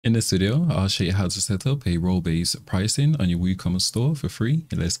In this video, I'll show you how to set up a role-based pricing on your WooCommerce store for free.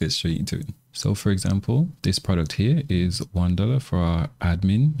 Let's get straight into it. So for example, this product here is $1 for our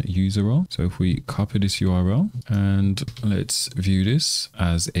admin user role. So if we copy this URL and let's view this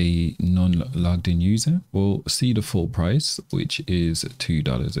as a non-logged in user, we'll see the full price, which is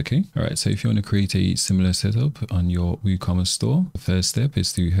 $2. Okay. All right. So if you want to create a similar setup on your WooCommerce store, the first step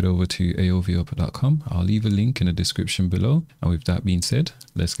is to head over to aovup.com. I'll leave a link in the description below. And with that being said,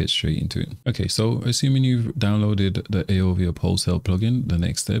 let's get straight into it. Okay. So assuming you've downloaded the aovup wholesale plugin, the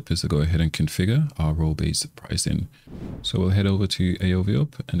next step is to go ahead and configure our role-based pricing. So we'll head over to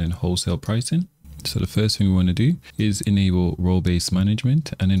aovup and then wholesale pricing. So the first thing we want to do is enable role-based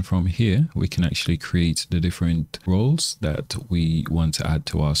management. And then from here, we can actually create the different roles that we want to add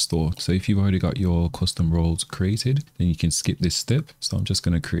to our store. So if you've already got your custom roles created, then you can skip this step. So I'm just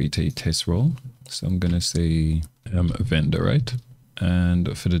going to create a test role. So I'm going to say vendor, right?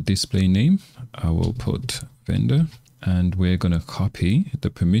 And for the display name, I will put vendor. And we're going to copy the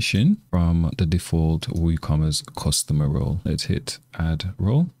permission from the default WooCommerce customer role. Let's hit add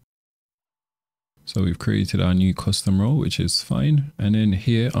role. So we've created our new custom role, which is fine. And then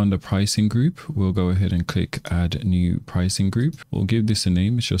here on the pricing group, we'll go ahead and click add new pricing group. We'll give this a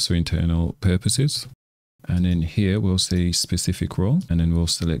name, it's just for internal purposes. And then here we'll say specific role, and then we'll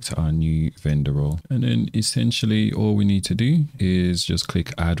select our new vendor role. And then essentially all we need to do is just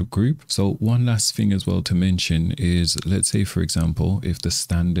click add group. So one last thing as well to mention is, let's say for example, if the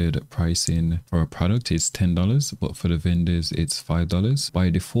standard pricing for a product is $10, but for the vendors it's $5, by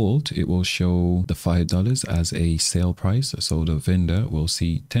default, it will show the $5 as a sale price. So the vendor will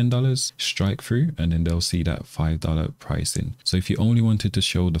see $10 strike through, and then they'll see that $5 pricing. So if you only wanted to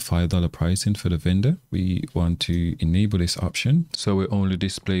show the $5 pricing for the vendor, we want to enable this option, so we only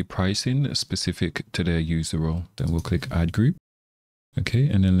display pricing specific to their user role. Then we'll click add group. Okay,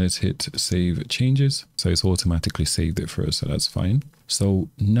 and then let's hit save changes. So it's automatically saved it for us, so that's fine. So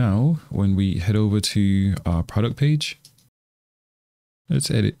now when we head over to our product page, let's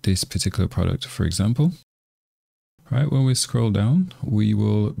edit this particular product, for example. Right, when we scroll down, we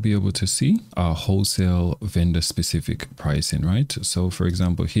will be able to see our wholesale vendor specific pricing, right? So for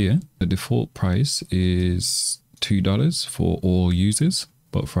example, here, the default price is $2 for all users.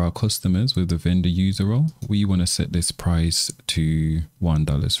 But for our customers with the vendor user role, we want to set this price to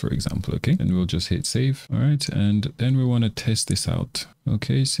 $1, for example. Okay, and we'll just hit save. All right, and then we want to test this out.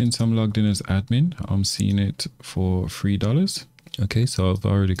 Okay, since I'm logged in as admin, I'm seeing it for $3. Okay, so I've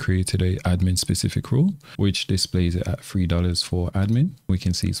already created a admin specific rule, which displays it at $3 for admin. We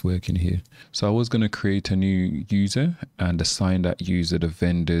can see it's working here. So I was going to create a new user and assign that user the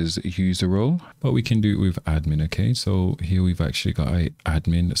vendor's user role, but we can do it with admin. Okay, so here we've actually got a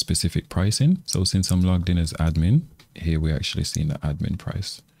admin specific pricing. So since I'm logged in as admin, here we're actually seeing the admin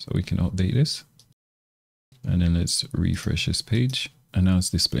price. So we can update this. And then let's refresh this page. And now it's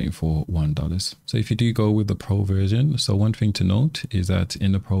displaying for $1. So if you do go with the pro version, so one thing to note is that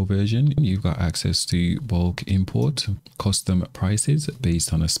in the pro version, you've got access to bulk import, custom prices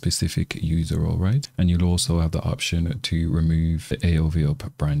based on a specific user role, right? And you'll also have the option to remove the aovup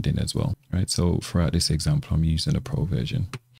branding as well, right? So throughout this example, I'm using the pro version.